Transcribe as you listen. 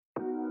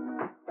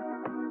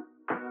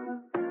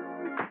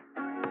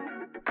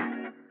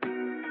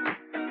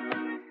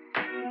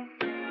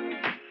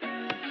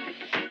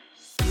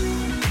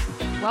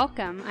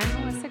Welcome.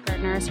 I'm Melissa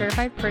Gardner, a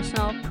certified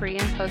personal pre-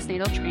 and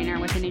postnatal trainer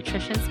with a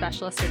nutrition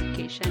specialist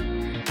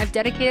certification. I've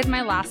dedicated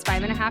my last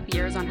 5.5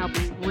 years on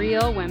helping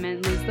real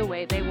women lose the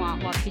weight they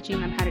want while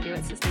teaching them how to do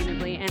it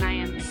sustainably, and I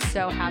am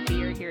so happy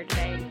you're here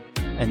today.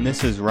 And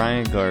this is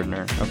Ryan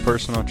Gardner, a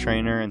personal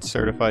trainer and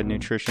certified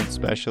nutrition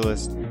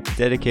specialist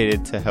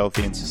dedicated to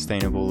healthy and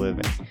sustainable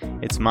living.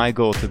 It's my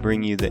goal to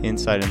bring you the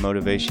insight and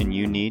motivation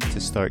you need to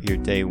start your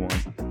day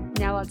one.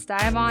 Now let's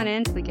dive on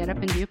into the Get Up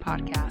and Do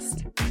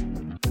podcast.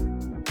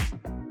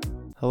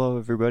 Hello,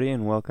 everybody,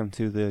 and welcome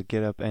to the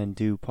Get Up and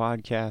Do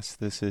podcast.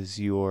 This is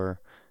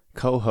your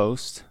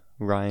co-host,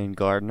 Ryan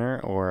Gardner,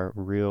 or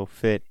Real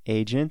Fit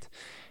Agent,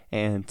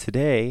 and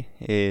today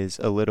is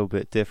a little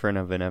bit different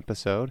of an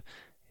episode.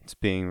 It's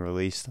being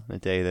released on a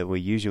day that we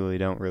usually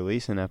don't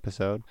release an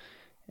episode,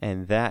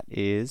 and that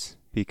is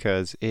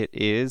because it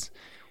is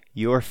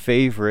your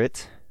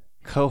favorite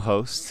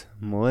co-host,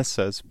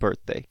 Melissa's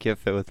birthday. Get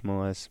Fit with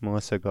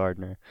Melissa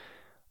Gardner,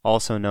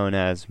 also known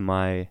as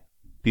my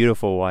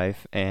beautiful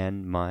wife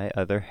and my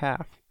other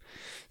half.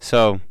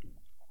 So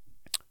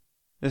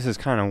this is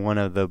kind of one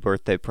of the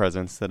birthday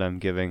presents that I'm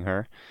giving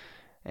her,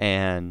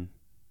 and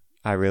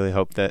I really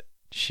hope that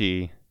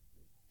she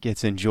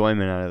gets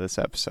enjoyment out of this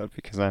episode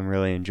because I'm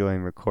really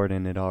enjoying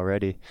recording it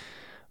already.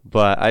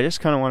 But I just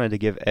kind of wanted to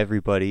give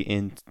everybody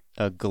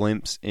a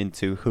glimpse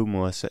into who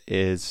Melissa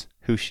is,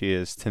 who she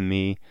is to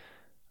me,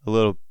 a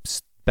little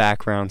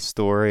background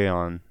story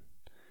on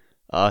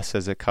us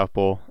as a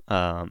couple,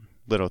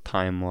 little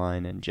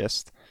timeline, and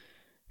just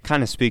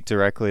kind of speak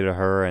directly to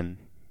her and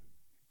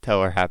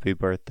tell her happy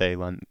birthday,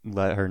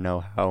 let her know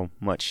how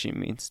much she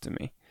means to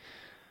me.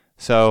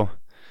 So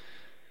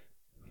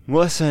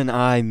Melissa and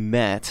I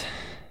met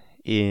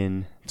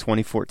in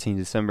 2014,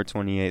 December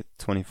 28th,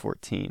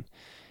 2014,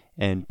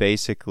 and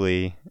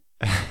basically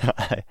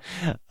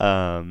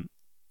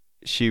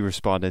she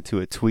responded to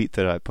a tweet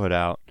that I put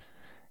out,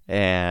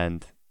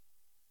 and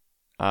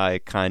I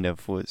kind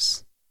of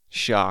was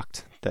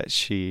shocked that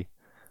she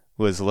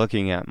was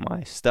looking at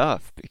my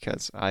stuff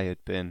because I had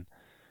been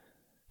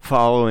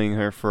following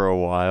her for a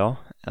while,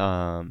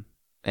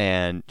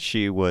 and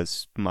she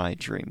was my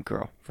dream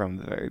girl from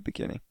the very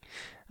beginning,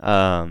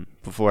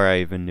 before I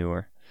even knew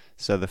her.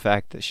 So the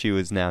fact that she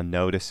was now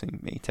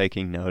noticing me,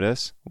 taking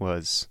notice,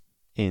 was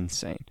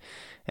insane.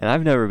 And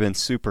I've never been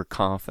super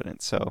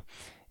confident, so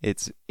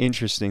it's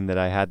interesting that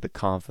I had the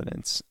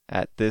confidence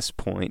at this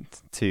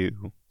point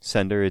to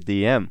send her a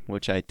DM,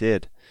 which I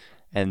did.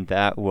 And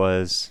that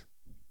was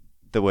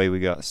the way we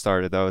got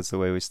started. That was the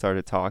way we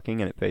started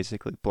talking, and it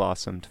basically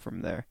blossomed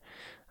from there.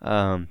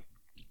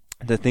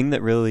 The thing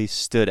that really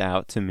stood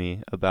out to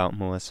me about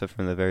Melissa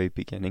from the very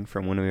beginning,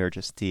 from when we were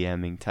just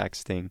DMing,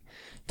 texting,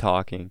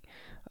 talking,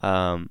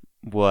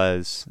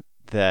 was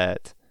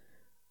that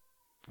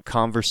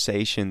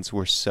conversations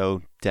were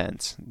so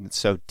dense,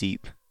 so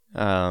deep.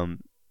 I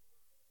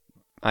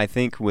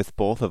think with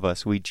both of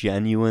us, we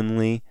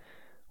genuinely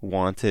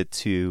wanted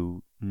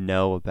to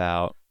know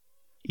about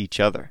each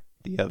other,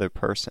 the other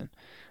person.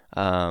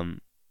 I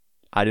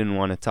didn't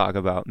want to talk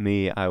about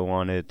me. I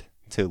wanted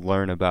to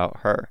learn about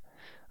her.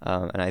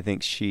 And I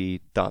think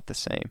she thought the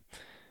same.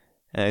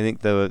 And I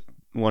think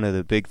one of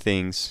the big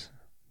things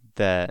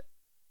that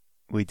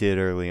we did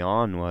early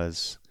on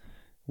was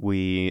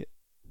we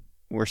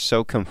were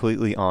so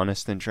completely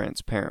honest and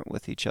transparent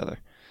with each other,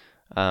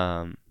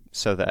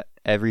 so that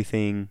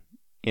everything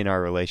in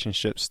our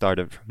relationship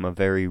started from a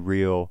very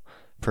real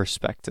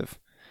perspective.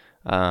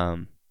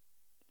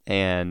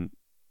 And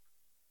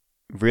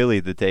really,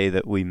 the day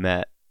that we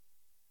met,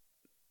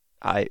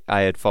 I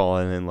had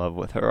fallen in love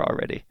with her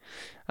already.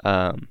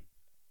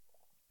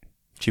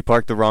 She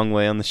parked the wrong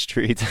way on the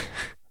street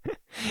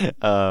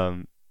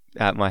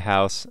at my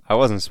house. I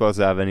wasn't supposed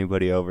to have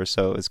anybody over,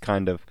 so it was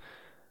kind of,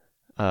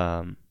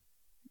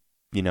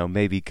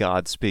 maybe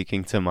God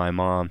speaking to my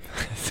mom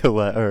to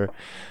let her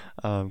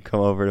come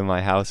over to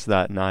my house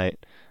that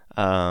night.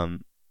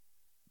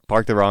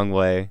 Parked the wrong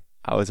way.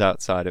 I was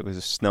outside. It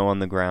was snow on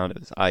the ground. It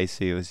was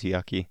icy. It was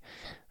yucky.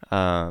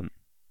 And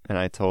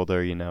I told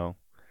her,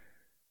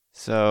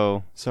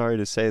 so sorry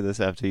to say this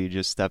after you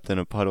just stepped in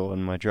a puddle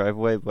in my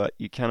driveway, but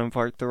you kind of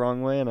parked the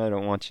wrong way, and I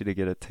don't want you to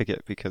get a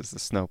ticket because the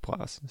snow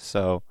plows.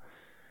 So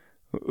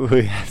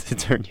we had to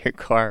turn your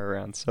car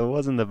around. So it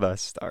wasn't the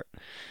best start.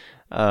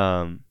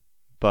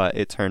 But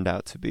it turned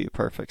out to be a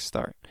perfect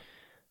start.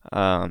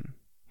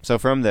 So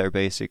from there,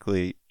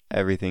 basically,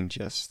 everything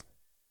just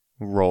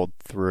rolled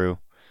through,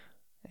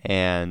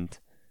 and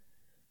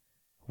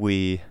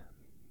we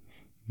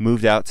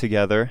moved out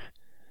together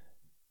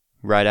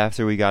right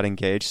after we got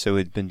engaged. So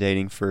we'd been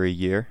dating for a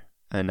year,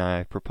 and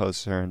I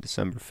proposed to her on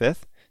December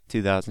 5th,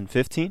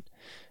 2015,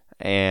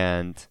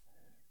 and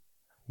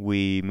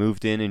we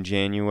moved in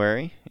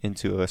January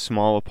into a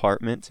small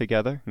apartment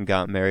together and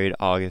got married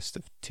August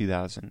of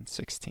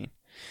 2016.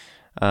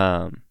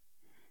 And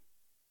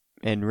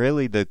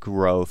really the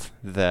growth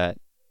that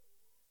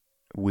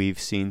we've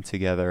seen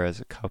together as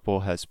a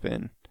couple has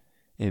been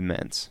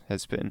immense,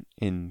 has been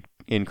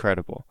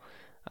incredible.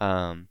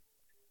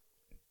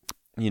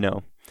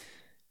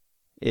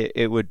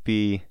 it would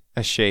be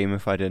a shame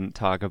if I didn't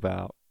talk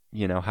about,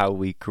 how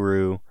we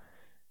grew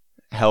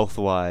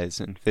health-wise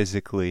and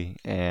physically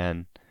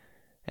and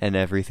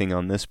everything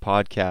on this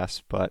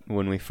podcast. But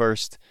when we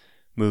first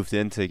moved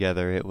in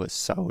together, it was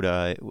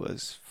soda, it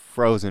was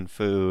frozen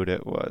food,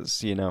 it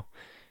was,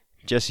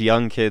 just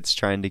young kids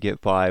trying to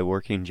get by,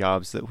 working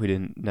jobs that we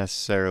didn't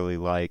necessarily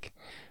like.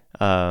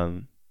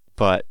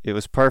 But it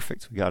was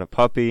perfect. We got a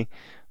puppy,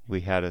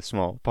 we had a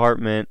small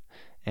apartment,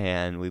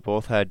 and we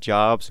both had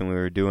jobs, and we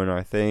were doing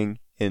our thing.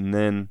 And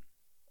then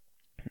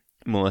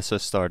Melissa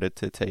started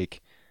to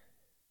take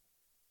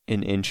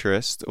an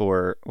interest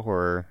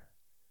or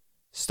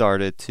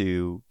started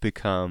to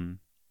become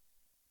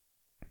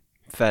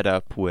fed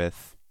up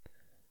with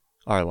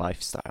our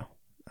lifestyle.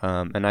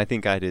 And I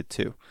think I did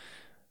too.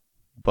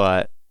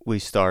 But we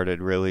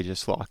started really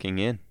just locking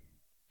in.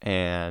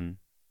 And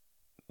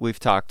we've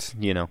talked,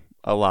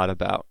 a lot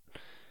about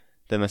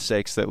the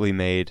mistakes that we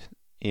made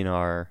in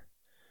our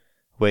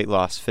weight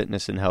loss,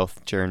 fitness, and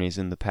health journeys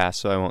in the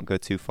past, so I won't go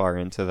too far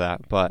into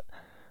that. But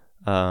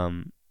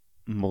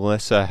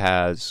Melissa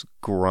has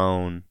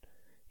grown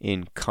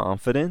in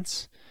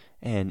confidence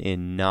and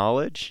in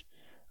knowledge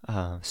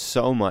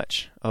so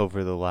much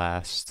over the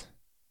last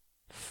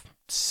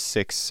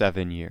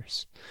 6-7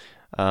 years.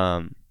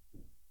 And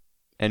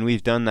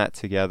we've done that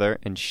together,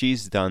 and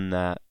she's done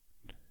that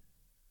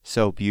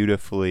so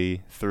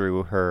beautifully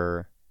through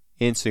her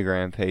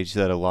Instagram page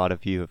that a lot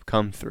of you have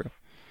come through.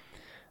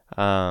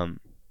 One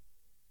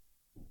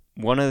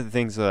of the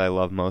things that I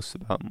love most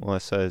about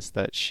Melissa is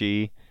that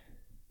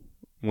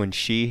when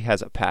she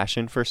has a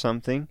passion for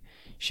something,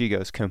 she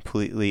goes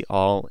completely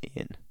all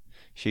in.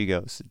 She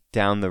goes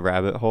down the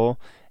rabbit hole,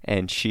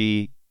 and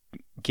she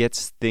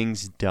gets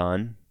things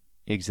done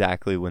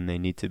exactly when they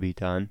need to be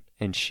done.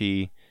 And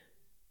she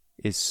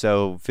is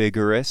so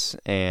vigorous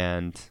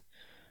and,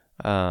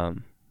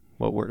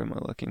 what word am I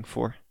looking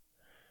for?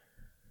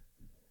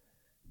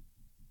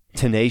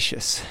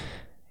 Tenacious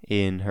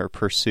in her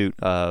pursuit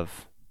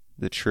of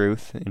the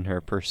truth, in her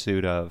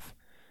pursuit of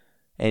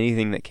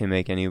anything that can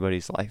make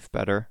anybody's life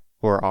better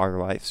or our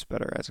lives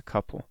better as a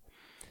couple.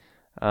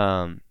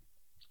 And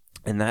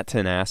that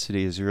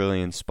tenacity is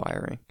really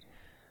inspiring.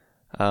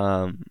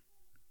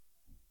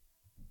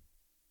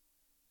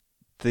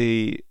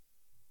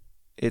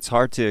 It's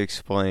hard to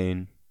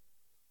explain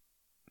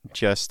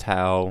just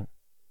how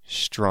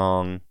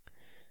strong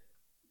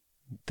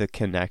the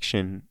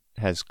connection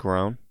has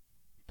grown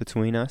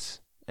between us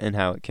and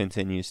how it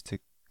continues to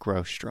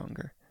grow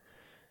stronger.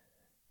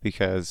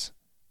 Because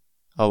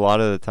a lot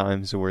of the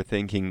times we're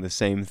thinking the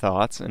same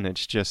thoughts, and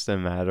it's just a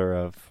matter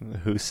of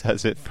who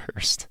says it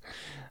first.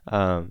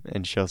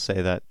 And she'll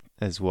say that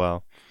as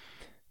well.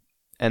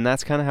 And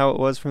that's kind of how it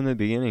was from the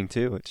beginning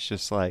too. It's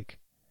just like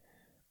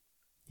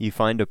you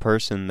find a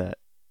person that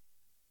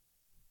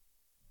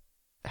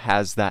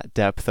has that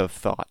depth of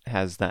thought,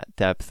 has that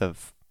depth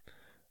of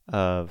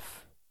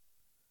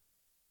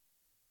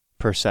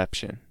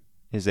perception,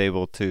 is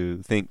able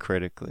to think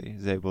critically,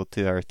 is able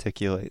to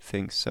articulate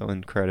things so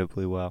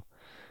incredibly well.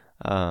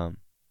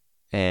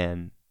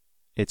 And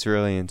it's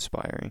really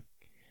inspiring.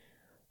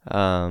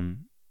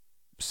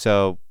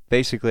 So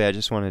basically, I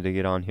just wanted to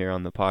get on here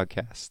on the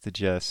podcast to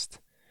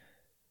just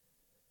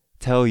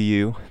tell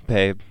you,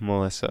 babe,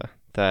 Melissa,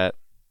 that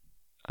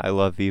I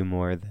love you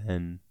more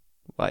than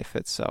life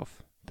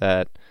itself.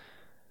 That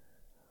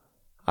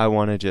I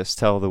want to just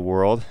tell the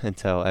world and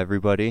tell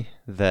everybody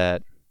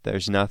that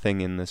there's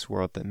nothing in this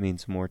world that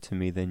means more to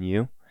me than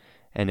you.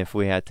 And if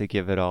we had to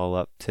give it all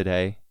up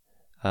today,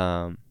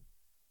 to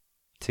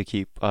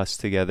keep us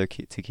together,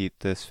 to keep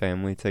this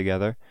family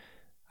together,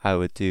 I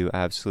would do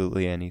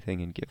absolutely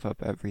anything and give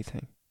up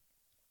everything.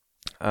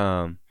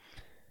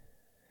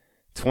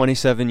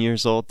 27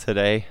 years old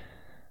today.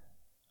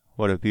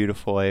 What a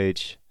beautiful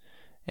age.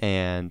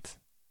 And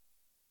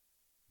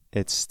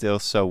it's still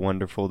so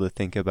wonderful to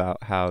think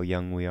about how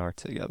young we are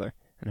together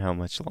and how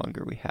much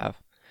longer we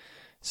have.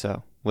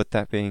 So, with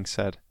that being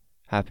said,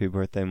 happy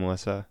birthday,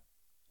 Melissa.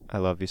 I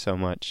love you so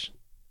much.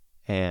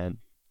 And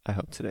I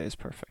hope today is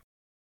perfect.